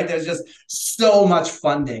seen, right? There's just so much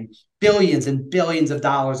funding, billions and billions of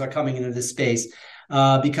dollars are coming into this space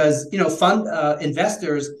because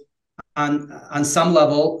investors. On some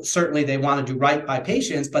level, certainly they want to do right by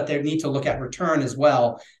patients, but they need to look at return as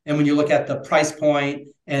well. And when you look at the price point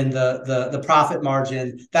and the profit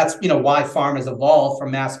margin. That's why pharma has evolved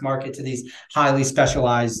from mass market to these highly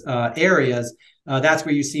specialized areas. That's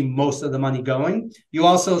where you see most of the money going. You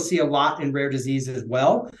also see a lot in rare disease as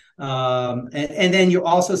well. And then you're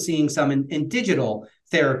also seeing some in digital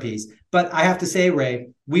therapies. But I have to say, Ray,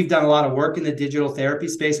 we've done a lot of work in the digital therapy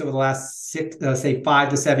space over the last 5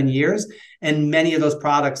 to 7 years. And many of those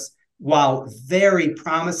products, while very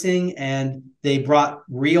promising and they brought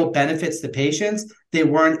real benefits to patients, they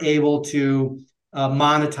weren't able to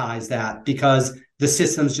monetize that because the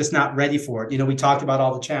system's just not ready for it. We talked about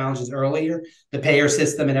all the challenges earlier, the payer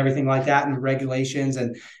system and everything like that, and regulations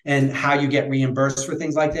and how you get reimbursed for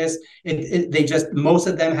things like this. Most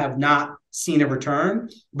of them have not seen a return,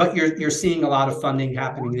 but you're seeing a lot of funding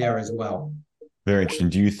happening there as well. Very interesting.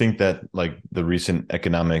 Do you think that like the recent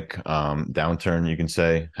economic downturn, you can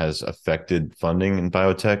say, has affected funding in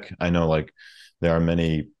biotech? I know like there are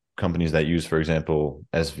many companies that use, for example,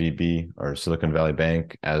 SVB or Silicon Valley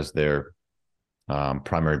Bank as their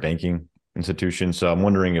primary banking institution. So I'm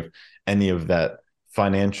wondering if any of that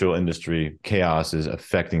financial industry chaos is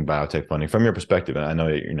affecting biotech funding from your perspective. And I know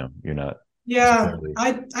you're not. Yeah,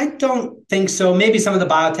 I don't think so. Maybe some of the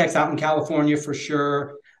biotechs out in California for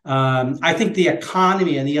sure. I think the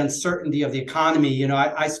economy and the uncertainty of the economy,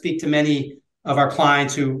 I speak to many of our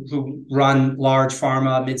clients who run large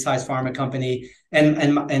pharma, mid-sized pharma company.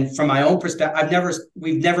 And from my own perspective,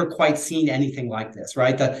 we've never quite seen anything like this,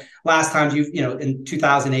 right? The last time in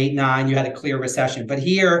 2008, 9, you had a clear recession, but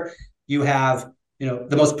here you have,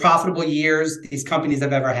 the most profitable years these companies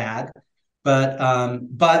have ever had,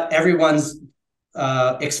 but everyone's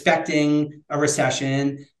expecting a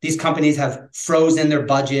recession. These companies have frozen their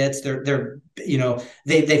budgets.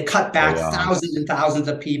 They've cut back thousands and thousands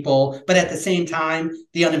of people, but at the same time,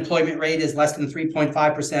 the unemployment rate is less than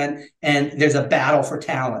 3.5%, and there's a battle for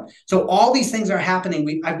talent. So all these things are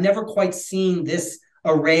happening. I've never quite seen this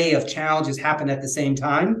array of challenges happen at the same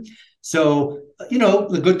time. So,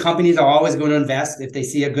 the good companies are always going to invest. If they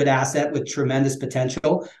see a good asset with tremendous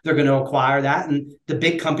potential, they're going to acquire that. And the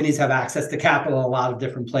big companies have access to capital in a lot of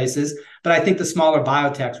different places. But I think the smaller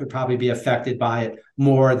biotechs would probably be affected by it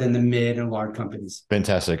more than the mid and large companies.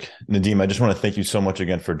 Fantastic. Nadim, I just want to thank you so much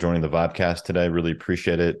again for joining the Vibecast today. Really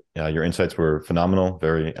appreciate it. Your insights were phenomenal,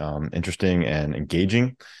 very interesting and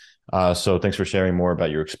engaging. So thanks for sharing more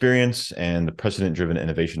about your experience and the precedent-driven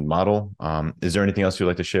innovation model. Is there anything else you'd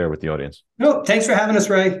like to share with the audience? No, thanks for having us,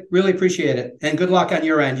 Ray. Really appreciate it. And good luck on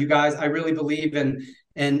your end. You guys, I really believe in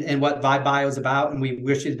what Vibe Bio is about, and we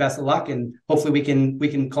wish you the best of luck, and hopefully we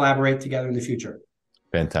can collaborate together in the future.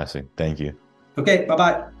 Fantastic. Thank you. Okay,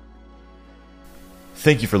 bye-bye.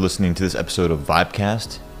 Thank you for listening to this episode of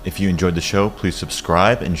Vibecast. If you enjoyed the show, please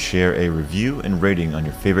subscribe and share a review and rating on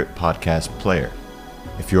your favorite podcast player.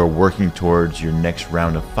 If you are working towards your next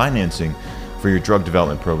round of financing for your drug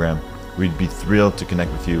development program, we'd be thrilled to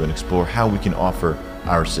connect with you and explore how we can offer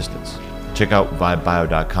our assistance. Check out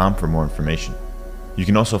vibebio.com for more information. You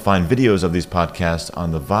can also find videos of these podcasts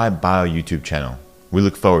on the Vibe Bio YouTube channel. We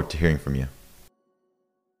look forward to hearing from you.